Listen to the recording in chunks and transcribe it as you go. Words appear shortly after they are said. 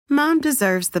Mom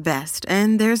deserves the best,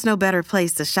 and there's no better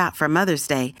place to shop for Mother's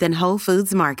Day than Whole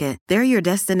Foods Market. They're your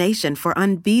destination for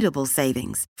unbeatable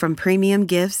savings, from premium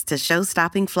gifts to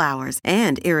show-stopping flowers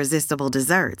and irresistible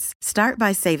desserts. Start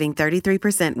by saving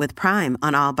 33% with Prime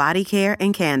on all body care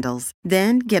and candles.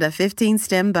 Then get a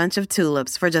 15-stem bunch of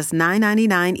tulips for just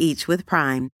 $9.99 each with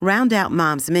Prime. Round out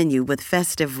Mom's menu with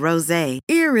festive rosé,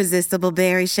 irresistible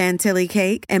berry chantilly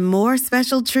cake, and more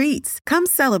special treats. Come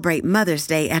celebrate Mother's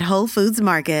Day at Whole Foods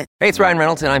Market. Hey, it's Ryan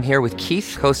Reynolds, and I'm here with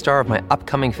Keith, co-star of my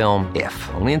upcoming film, If,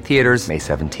 only in theaters May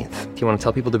 17th. Do you want to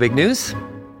tell people the big news?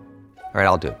 All right,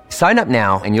 I'll do it. Sign up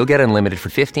now and you'll get unlimited for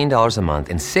 $15 a month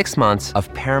and 6 months of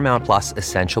Paramount Plus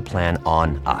Essential Plan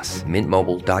on us.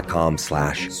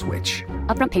 MintMobile.com/switch.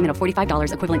 Upfront payment of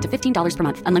 $45 equivalent to $15 per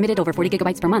month. Unlimited over 40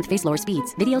 gigabytes per month. Face lower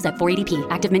speeds. Videos at 480p.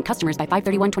 Active Mint customers by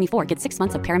 531.24 get 6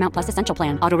 months of Paramount Plus Essential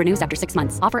Plan. Auto renews after 6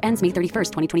 months. Offer ends May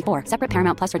 31st, 2024. Separate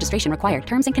Paramount Plus registration required.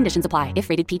 Terms and conditions apply if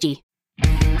rated PG.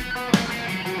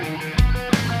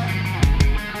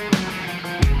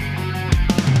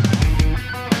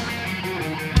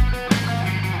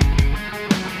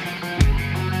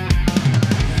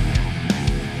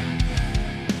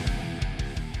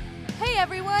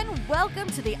 Welcome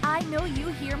to the I Know You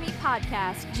Hear Me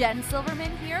podcast. Jen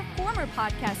Silverman here, former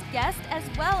podcast guest, as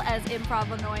well as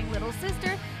improv annoying little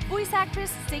sister, voice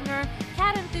actress, singer,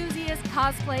 cat enthusiast,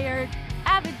 cosplayer,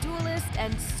 avid duelist,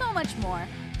 and so much more.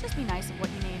 Just be nice of what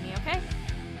you name me, okay?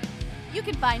 You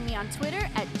can find me on Twitter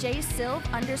at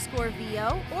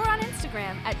jsilv_VO or on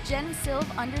Instagram at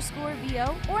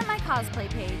jensilv_VO or my cosplay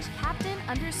page,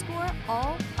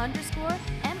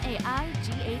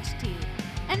 Captain_all_MAIGHT.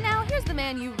 And now, here's the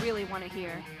man you really want to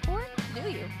hear. Or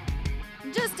do you?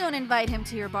 Just don't invite him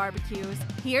to your barbecues.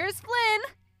 Here's Flynn!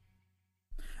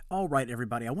 All right,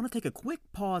 everybody, I want to take a quick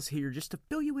pause here just to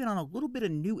fill you in on a little bit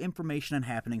of new information and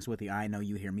happenings with the I Know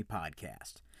You Hear Me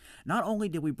podcast. Not only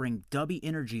did we bring Dubby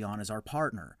Energy on as our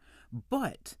partner,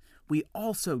 but we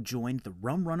also joined the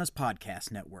Rum Runners Podcast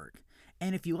Network.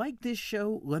 And if you like this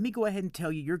show, let me go ahead and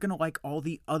tell you, you're going to like all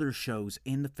the other shows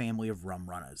in the family of Rum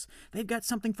Runners. They've got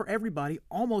something for everybody,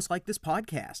 almost like this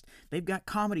podcast. They've got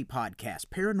comedy podcasts,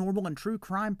 paranormal and true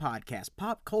crime podcasts,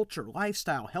 pop culture,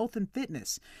 lifestyle, health and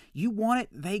fitness. You want it,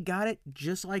 they got it,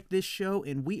 just like this show,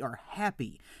 and we are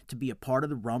happy to be a part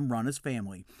of the Rum Runners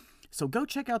family. So go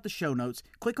check out the show notes,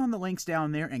 click on the links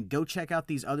down there, and go check out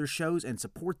these other shows and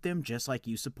support them just like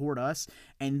you support us.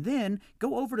 And then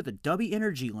go over to the Dubby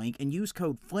Energy link and use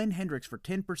code Flynn Hendricks for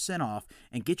 10% off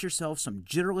and get yourself some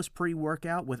jitterless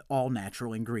pre-workout with all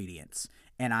natural ingredients.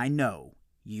 And I know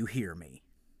you hear me.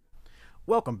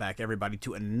 Welcome back, everybody,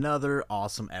 to another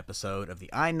awesome episode of the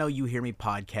I Know You Hear Me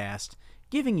podcast,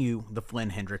 giving you the Flynn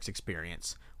Hendricks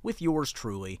experience with yours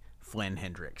truly, Flynn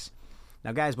Hendricks.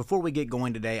 Now, guys, before we get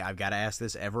going today, I've got to ask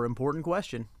this ever-important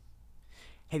question.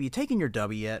 Have you taken your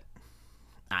Dubby yet?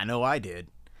 I know I did.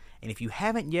 And if you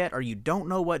haven't yet, or you don't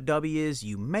know what Dubby is,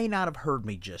 you may not have heard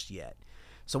me just yet.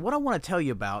 So what I want to tell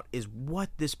you about is what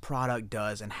this product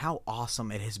does and how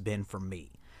awesome it has been for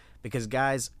me. Because,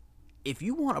 guys, if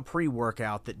you want a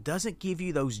pre-workout that doesn't give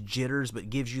you those jitters, but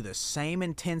gives you the same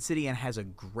intensity and has a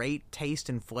great taste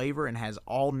and flavor and has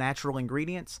all natural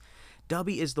ingredients,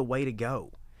 Dubby is the way to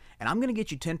go. And I'm going to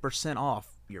get you 10%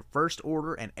 off your first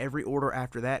order and every order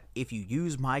after that if you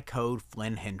use my code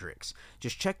Flynn Hendricks.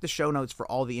 Just check the show notes for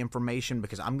all the information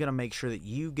because I'm going to make sure that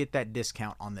you get that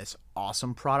discount on this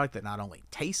awesome product that not only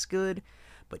tastes good,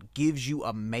 but gives you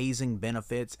amazing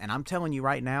benefits. And I'm telling you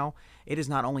right now, it has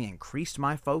not only increased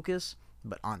my focus,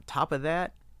 but on top of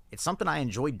that, it's something I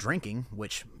enjoyed drinking,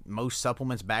 which most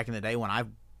supplements back in the day when I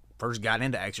first got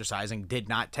into exercising did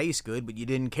not taste good, but you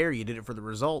didn't care. You did it for the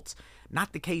results.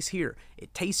 Not the case here.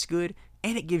 It tastes good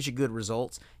and it gives you good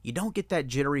results. You don't get that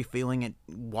jittery feeling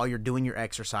while you're doing your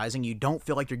exercising. You don't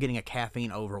feel like you're getting a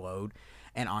caffeine overload.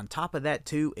 And on top of that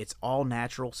too, it's all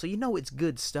natural, so you know it's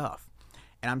good stuff.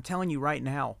 And I'm telling you right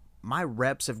now, my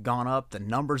reps have gone up, the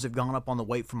numbers have gone up on the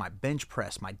weight for my bench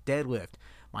press, my deadlift,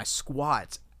 my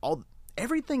squats,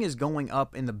 everything is going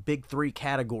up in the big three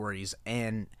categories,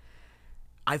 and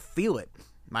I feel it.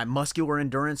 My muscular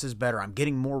endurance is better. I'm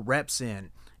getting more reps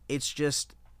in. It's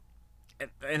just,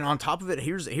 and on top of it,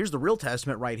 here's the real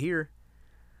testament right here.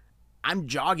 I'm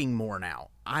jogging more now.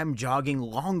 I'm jogging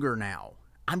longer now.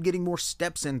 I'm getting more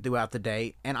steps in throughout the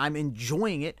day, and I'm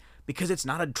enjoying it because it's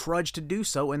not a trudge to do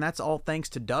so, and that's all thanks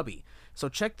to Dubby. So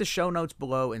check the show notes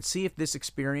below and see if this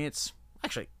experience,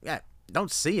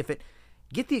 don't see if it,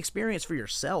 get the experience for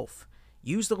yourself.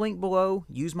 Use the link below,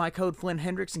 use my code Flynn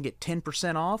Hendricks and get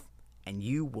 10% off, and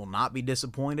you will not be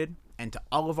disappointed. And to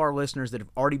all of our listeners that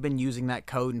have already been using that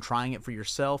code and trying it for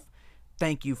yourself,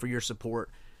 thank you for your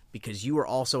support. because you are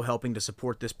also helping to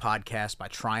support this podcast by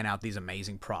trying out these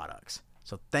amazing products.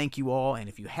 So thank you all, and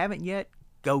if you haven't yet,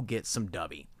 go get some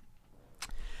Dubby.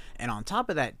 And on top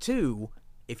of that too,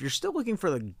 if you're still looking for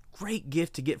the great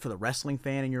gift to get for the wrestling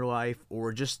fan in your life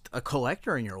or just a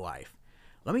collector in your life,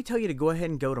 let me tell you to go ahead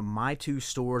and go to my two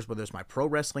stores, whether it's my Pro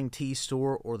Wrestling Tees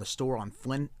store or the store on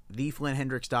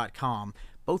theflynnhendricks.com.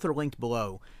 Both are linked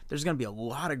below. There's going to be a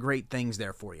lot of great things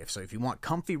there for you. So if you want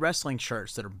comfy wrestling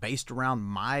shirts that are based around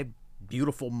my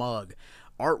beautiful mug,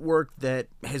 artwork that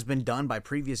has been done by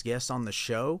previous guests on the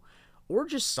show, or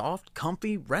just soft,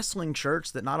 comfy wrestling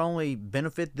shirts that not only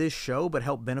benefit this show, but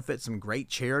help benefit some great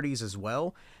charities as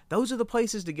well, those are the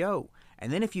places to go.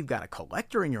 And then if you've got a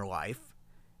collector in your life,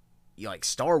 you like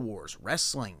Star Wars,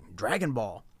 wrestling, Dragon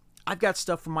Ball, I've got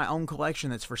stuff from my own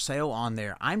collection that's for sale on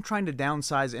there. I'm trying to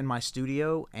downsize in my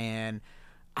studio, and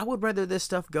I would rather this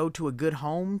stuff go to a good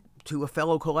home, to a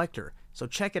fellow collector. So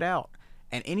check it out.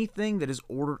 And anything that is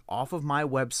ordered off of my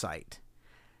website,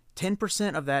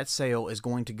 10% of that sale is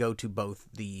going to go to both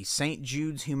the St.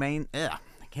 Jude's Humane... I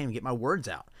can't even get my words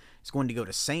out. It's going to go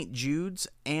to St. Jude's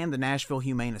and the Nashville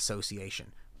Humane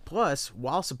Association. Plus,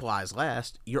 while supplies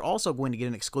last, you're also going to get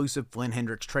an exclusive Flynn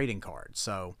Hendricks trading card.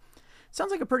 So,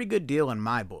 sounds like a pretty good deal in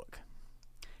my book.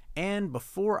 And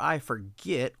before I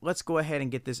forget, let's go ahead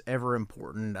and get this ever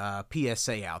important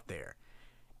PSA out there.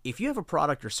 If you have a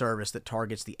product or service that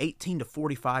targets the 18 to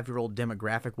 45-year-old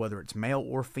demographic, whether it's male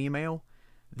or female,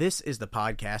 this is the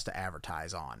podcast to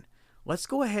advertise on. Let's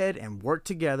go ahead and work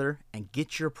together and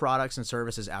get your products and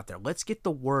services out there. Let's get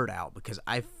the word out, because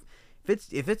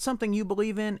if it's something you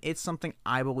believe in, it's something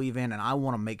I believe in, and I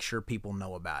want to make sure people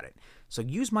know about it. So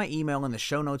use my email in the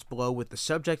show notes below with the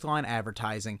subject line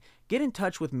advertising. Get in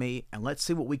touch with me, and let's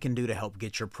see what we can do to help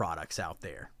get your products out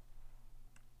there.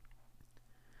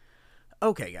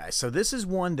 Okay, guys, so this is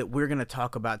one that we're going to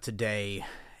talk about today,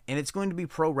 and it's going to be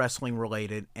pro wrestling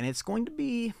related, and it's going to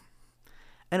be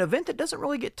an event that doesn't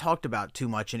really get talked about too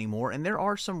much anymore, and there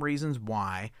are some reasons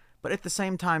why, but at the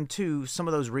same time, too, some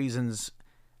of those reasons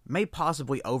may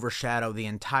possibly overshadow the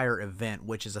entire event,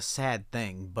 which is a sad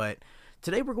thing. But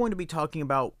today we're going to be talking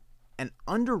about an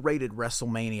underrated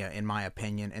WrestleMania, in my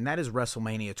opinion, and that is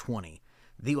WrestleMania 20,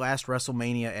 the last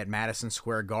WrestleMania at Madison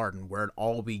Square Garden, where it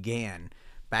all began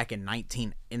back in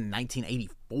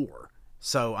 1984.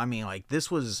 So, I mean, like,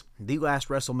 this was the last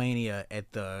WrestleMania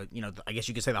at the, I guess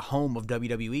you could say the home of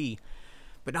WWE.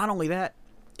 But not only that,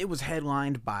 it was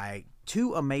headlined by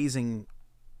two amazing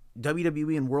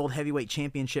WWE and World Heavyweight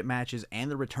Championship matches and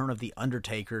the return of The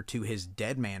Undertaker to his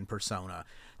dead man persona.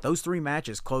 Those three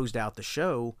matches closed out the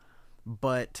show,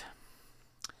 but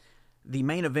the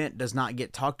main event does not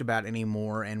get talked about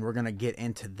anymore, and we're going to get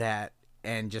into that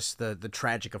and just the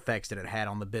tragic effects that it had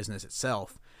on the business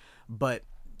itself. But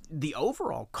the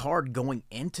overall card going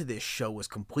into this show was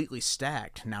completely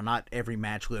stacked. Now, not every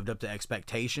match lived up to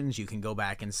expectations. You can go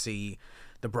back and see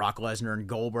the Brock Lesnar and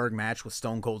Goldberg match with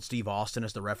Stone Cold Steve Austin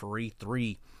as the referee.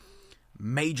 Three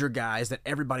major guys that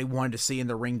everybody wanted to see in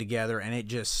the ring together, and it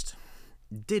just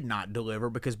did not deliver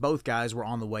because both guys were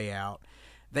on the way out.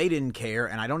 They didn't care,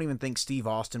 and I don't even think Steve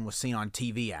Austin was seen on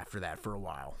TV after that for a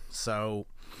while. So,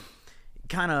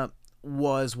 kind of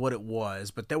was what it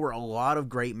was, but there were a lot of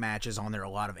great matches on there, a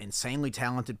lot of insanely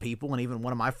talented people, and even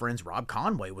one of my friends, Rob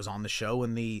Conway, was on the show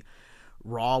in the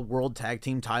Raw World Tag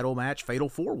Team title match, Fatal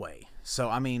 4-Way. So,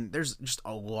 I mean, there's just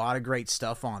a lot of great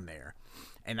stuff on there.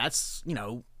 And that's,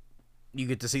 you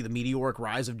get to see the meteoric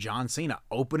rise of John Cena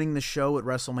opening the show at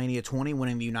WrestleMania 20,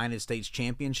 winning the United States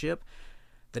Championship.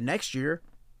 The next year,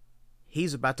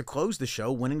 he's about to close the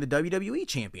show winning the WWE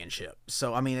Championship.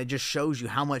 So, I mean, it just shows you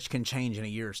how much can change in a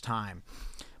year's time.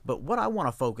 But what I want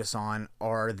to focus on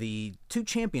are the two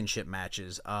championship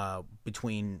matches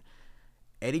between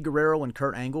Eddie Guerrero and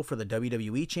Kurt Angle for the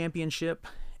WWE Championship,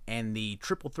 and the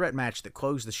triple threat match that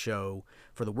closed the show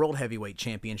for the World Heavyweight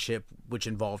Championship, which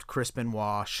involved Chris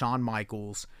Benoit, Shawn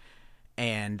Michaels,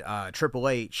 and Triple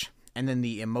H, and then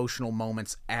the emotional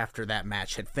moments after that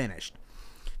match had finished.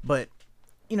 But,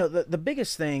 the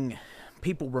biggest thing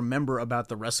people remember about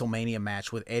the WrestleMania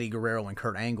match with Eddie Guerrero and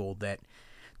Kurt Angle that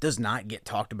does not get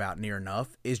talked about near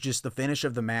enough is just the finish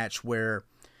of the match where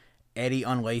Eddie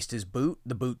unlaced his boot,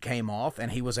 the boot came off,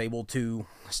 and he was able to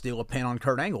steal a pin on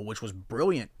Kurt Angle, which was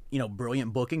brilliant.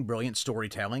 Brilliant booking, brilliant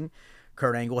storytelling.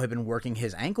 Kurt Angle had been working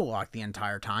his ankle lock the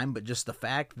entire time, but just the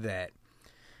fact that,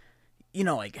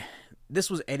 this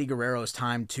was Eddie Guerrero's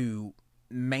time to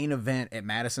main event at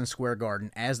Madison Square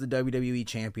Garden as the WWE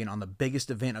Champion on the biggest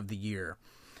event of the year.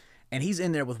 And he's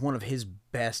in there with one of his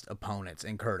best opponents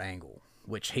in Kurt Angle,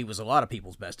 which he was a lot of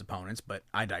people's best opponents, but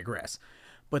I digress.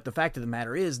 But the fact of the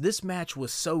matter is, this match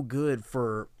was so good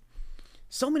for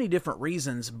so many different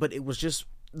reasons, but it was just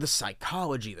the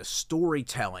psychology, the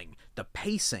storytelling, the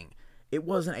pacing. It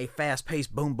wasn't a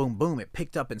fast-paced boom, boom, boom. It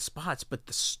picked up in spots, but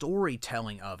the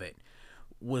storytelling of it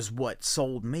was what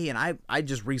sold me. And I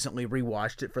just recently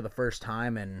rewatched it for the first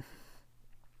time, and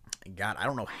God, I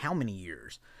don't know how many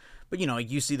years. But, you know,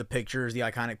 you see the pictures, the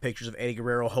iconic pictures of Eddie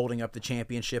Guerrero holding up the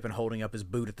championship and holding up his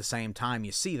boot at the same time.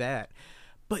 You see that.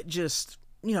 But just,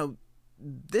 you know,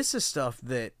 this is stuff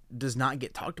that does not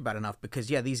get talked about enough because,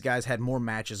 yeah, these guys had more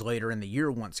matches later in the year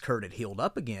once Kurt had healed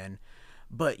up again.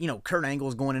 But, you know, Kurt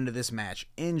Angle's going into this match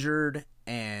injured,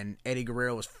 and Eddie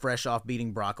Guerrero was fresh off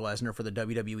beating Brock Lesnar for the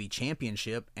WWE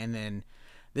Championship. And then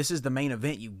this is the main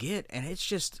event you get, and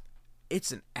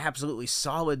it's an absolutely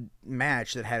solid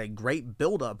match that had a great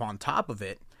build-up on top of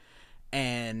it,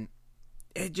 and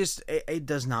it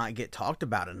does not get talked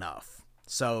about enough.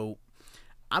 So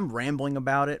I'm rambling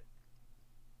about it,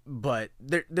 but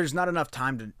there's not enough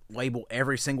time to label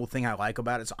every single thing I like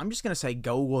about it, so I'm just going to say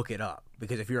go look it up,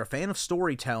 because if you're a fan of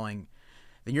storytelling,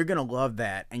 then you're going to love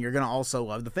that, and you're going to also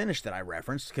love the finish that I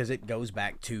referenced, because it goes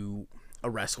back to a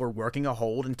wrestler working a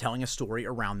hold and telling a story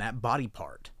around that body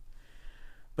part.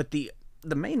 But the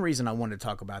main reason I wanted to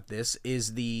talk about this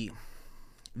is the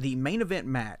main event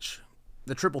match,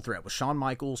 the triple threat with Shawn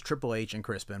Michaels, Triple H, and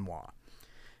Chris Benoit.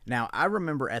 Now, I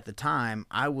remember at the time,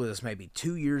 I was maybe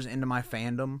 2 years into my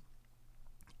fandom,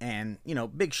 and, you know,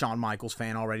 big Shawn Michaels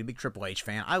fan already, big Triple H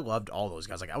fan. I loved all those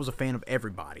guys. Like, I was a fan of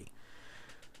everybody.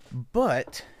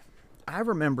 But I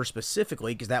remember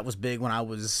specifically, because that was big when I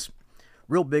was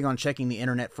real big on checking the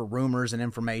internet for rumors and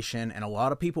information, and a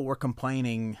lot of people were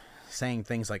complaining, saying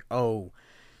things like, oh,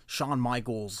 Shawn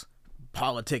Michaels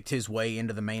politicked his way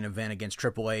into the main event against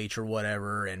Triple H or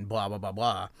whatever, and blah, blah, blah,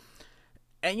 blah.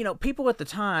 And, you know, people at the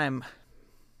time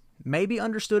maybe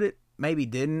understood it, maybe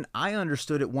didn't. I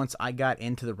understood it once I got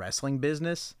into the wrestling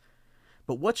business.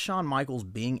 But what Shawn Michaels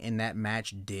being in that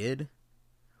match did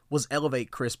was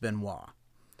elevate Chris Benoit,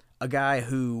 a guy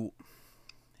who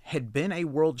had been a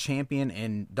world champion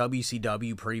in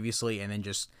WCW previously and then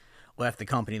just left the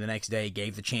company the next day,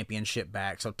 gave the championship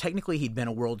back. So technically he'd been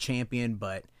a world champion,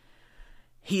 but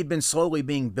he had been slowly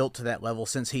being built to that level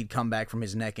since he'd come back from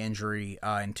his neck injury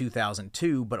in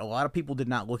 2002, but a lot of people did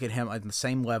not look at him at the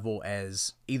same level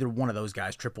as either one of those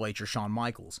guys, Triple H or Shawn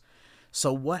Michaels.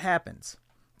 So what happens?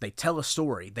 They tell a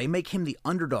story. They make him the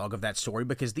underdog of that story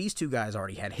because these two guys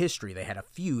already had history. They had a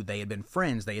feud. They had been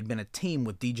friends. They had been a team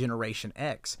with D-Generation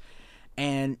X.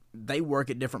 And they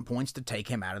work at different points to take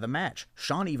him out of the match.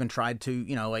 Shawn even tried to,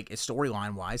 you know, like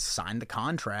storyline-wise, sign the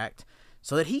contract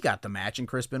so that he got the match and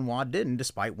Chris Benoit didn't,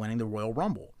 despite winning the Royal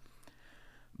Rumble.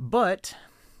 But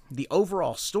the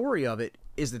overall story of it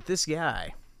is that this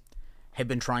guy had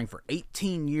been trying for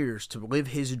 18 years to live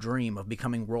his dream of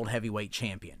becoming World Heavyweight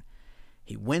Champion.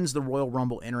 He wins the Royal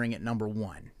Rumble entering at number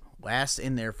 1. Lasts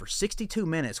in there for 62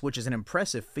 minutes, which is an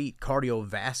impressive feat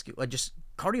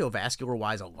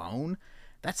cardiovascular-wise alone.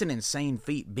 That's an insane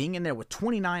feat, being in there with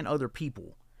 29 other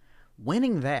people,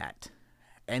 winning that,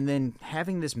 and then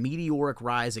having this meteoric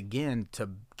rise again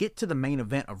to get to the main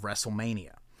event of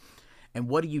WrestleMania. And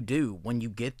what do when you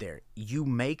get there? You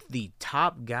make the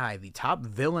top guy, the top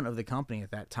villain of the company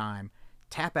at that time,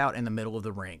 tap out in the middle of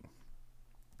the ring.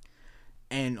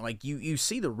 And like you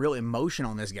see the real emotion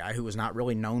on this guy who was not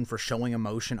really known for showing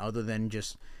emotion other than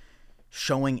just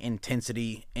showing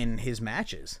intensity in his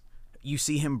matches. You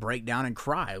see him break down and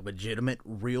cry, legitimate,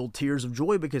 real tears of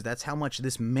joy, because that's how much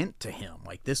this meant to him.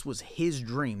 Like, this was his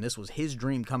dream. This was his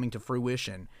dream coming to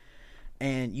fruition.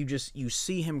 And you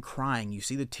see him crying. You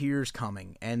see the tears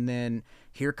coming. And then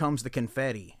here comes the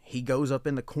confetti. He goes up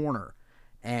in the corner,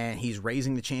 and he's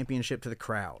raising the championship to the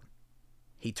crowd.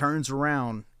 He turns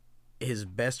around. His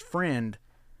best friend,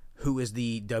 who is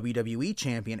the WWE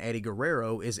champion, Eddie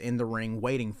Guerrero, is in the ring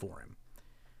waiting for him.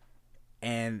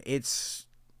 And it's...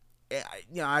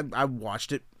 You know, I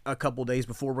watched it a couple days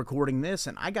before recording this,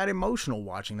 and I got emotional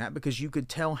watching that because you could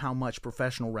tell how much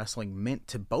professional wrestling meant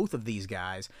to both of these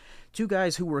guys. Two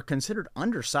guys who were considered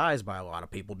undersized by a lot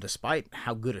of people, despite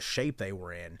how good a shape they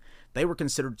were in. They were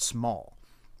considered small.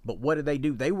 But what did they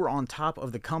do? They were on top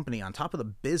of the company, on top of the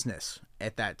business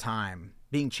at that time,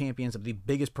 being champions of the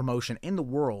biggest promotion in the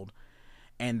world,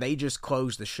 and they just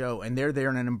closed the show, and they're there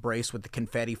in an embrace with the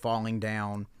confetti falling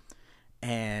down,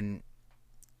 and...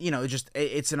 You know,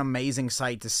 it's an amazing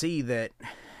sight to see that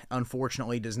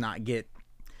unfortunately does not get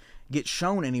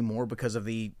shown anymore because of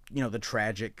the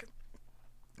tragic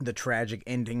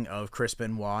ending of Chris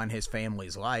Benoit and his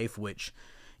family's life, which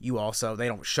they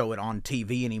don't show it on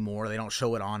TV anymore. They don't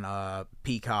show it on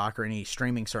Peacock or any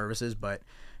streaming services, but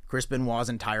Chris Benoit's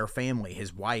entire family,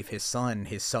 his wife, his son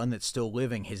that's still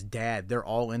living, his dad, they're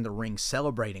all in the ring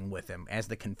celebrating with him as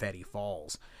the confetti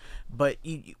falls. But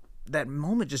that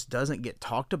moment just doesn't get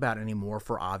talked about anymore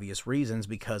for obvious reasons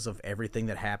because of everything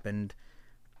that happened,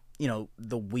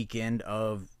 the weekend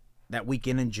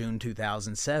in June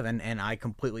 2007, and I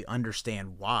completely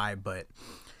understand why, but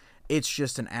it's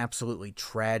just an absolutely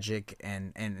tragic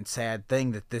and sad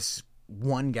thing that this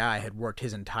one guy had worked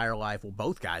his entire life, well,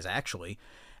 both guys actually,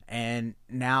 and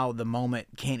now the moment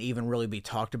can't even really be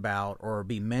talked about or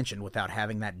be mentioned without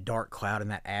having that dark cloud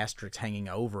and that asterisk hanging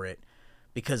over it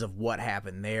because of what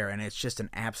happened there. And it's just an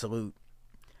absolute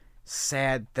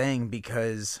sad thing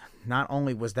because not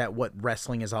only was that what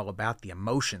wrestling is all about, the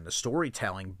emotion, the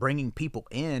storytelling, bringing people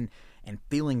in and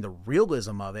feeling the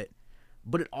realism of it,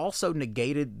 but it also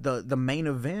negated the main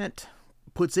event,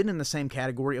 puts it in the same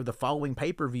category of the following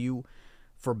pay-per-view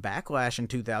for Backlash in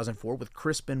 2004 with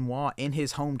Chris Benoit in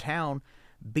his hometown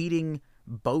beating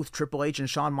both Triple H and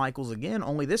Shawn Michaels again,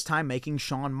 only this time making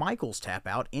Shawn Michaels tap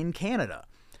out in Canada,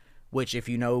 which if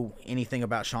you know anything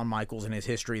about Shawn Michaels and his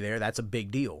history there, that's a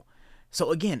big deal. So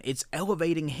again, it's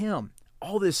elevating him.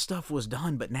 All this stuff was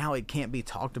done, but now it can't be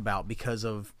talked about because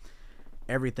of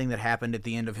everything that happened at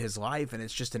the end of his life, and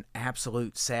it's just an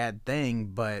absolute sad thing.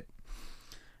 But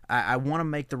I want to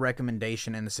make the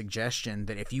recommendation and the suggestion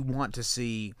that if you want to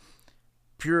see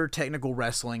pure technical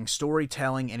wrestling,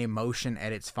 storytelling, and emotion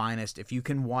at its finest, if you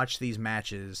can watch these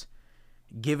matches,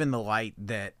 given the light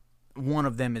that one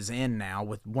of them is in now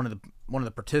with one of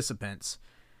the participants,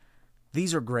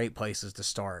 these are great places to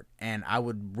start, and I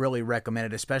would really recommend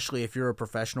it, especially if you're a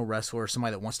professional wrestler or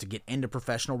somebody that wants to get into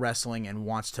professional wrestling and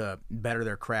wants to better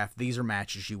their craft. These are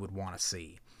matches you would want to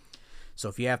see. So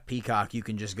if you have Peacock, you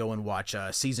can just go and watch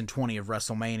season 20 of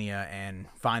Wrestlemania and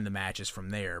find the matches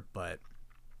from there. But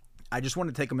I just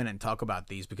wanted to take a minute and talk about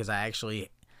these because I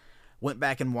actually went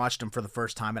back and watched them for the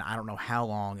first time in I don't know how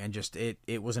long, and just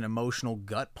it was an emotional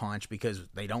gut punch because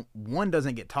one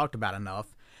doesn't get talked about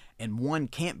enough, and one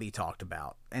can't be talked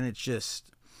about. And it's just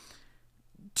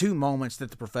two moments that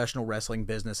the professional wrestling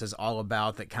business is all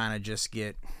about that kind of just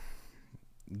get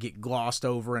glossed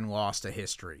over and lost to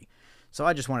history. So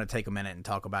I just want to take a minute and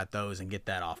talk about those and get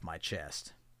that off my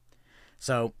chest.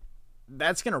 So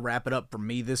that's going to wrap it up for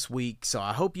me this week. So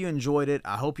I hope you enjoyed it.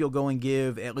 I hope you'll go and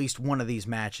give at least one of these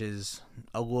matches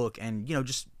a look and,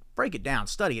 just break it down,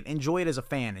 study it, enjoy it as a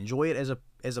fan, enjoy it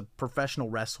as a professional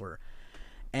wrestler.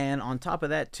 And on top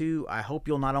of that, too, I hope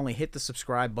you'll not only hit the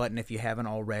subscribe button if you haven't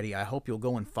already, I hope you'll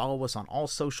go and follow us on all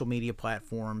social media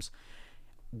platforms.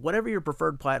 Whatever your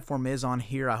preferred platform is on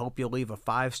here, I hope you'll leave a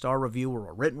 5-star review or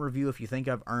a written review if you think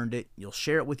I've earned it. You'll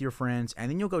share it with your friends,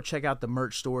 and then you'll go check out the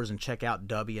merch stores and check out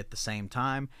Dubby at the same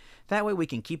time. That way we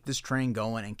can keep this train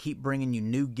going and keep bringing you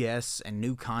new guests and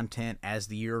new content as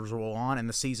the years roll on and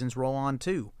the seasons roll on,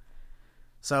 too.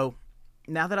 So,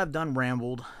 now that I've done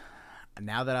rambled,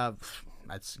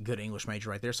 that's good English major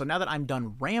right there. So now that I'm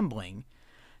done rambling,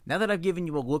 now that I've given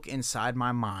you a look inside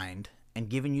my mind and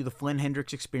given you the Flynn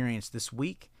Hendricks experience this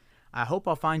week, I hope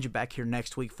I'll find you back here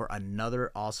next week for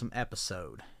another awesome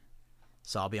episode.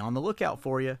 So I'll be on the lookout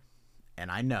for you,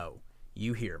 and I know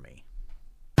you hear me.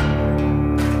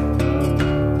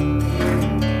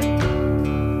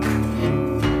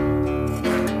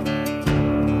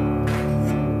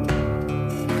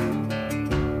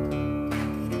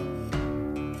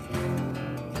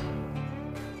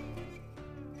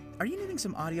 Are you needing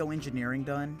some audio engineering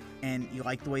done, and you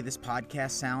like the way this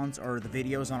podcast sounds or the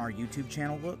videos on our YouTube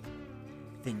channel look?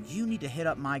 Then you need to hit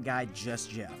up my guy, Just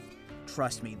Jeff.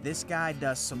 Trust me, this guy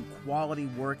does some quality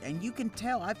work, and you can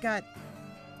tell I've got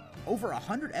over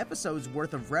 100 episodes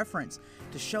worth of reference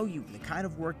to show you the kind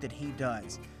of work that he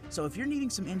does. So if you're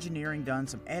needing some engineering done,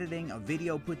 some editing, a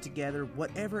video put together,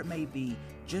 whatever it may be,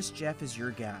 Just Jeff is your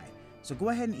guy. So go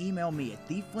ahead and email me at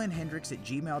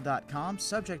theflynnhendricks@gmail.com,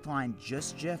 subject line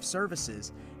Just Jeff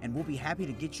Services, and we'll be happy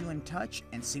to get you in touch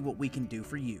and see what we can do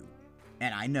for you.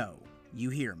 And I know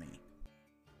you hear me.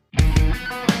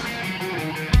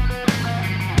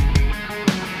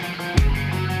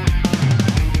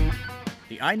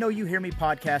 The I Know You Hear Me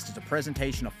podcast is a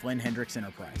presentation of Flynn Hendricks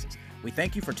Enterprises. We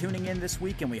thank you for tuning in this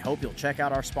week, and we hope you'll check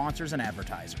out our sponsors and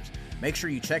advertisers. Make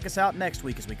sure you check us out next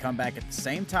week as we come back at the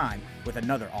same time with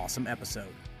another awesome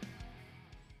episode.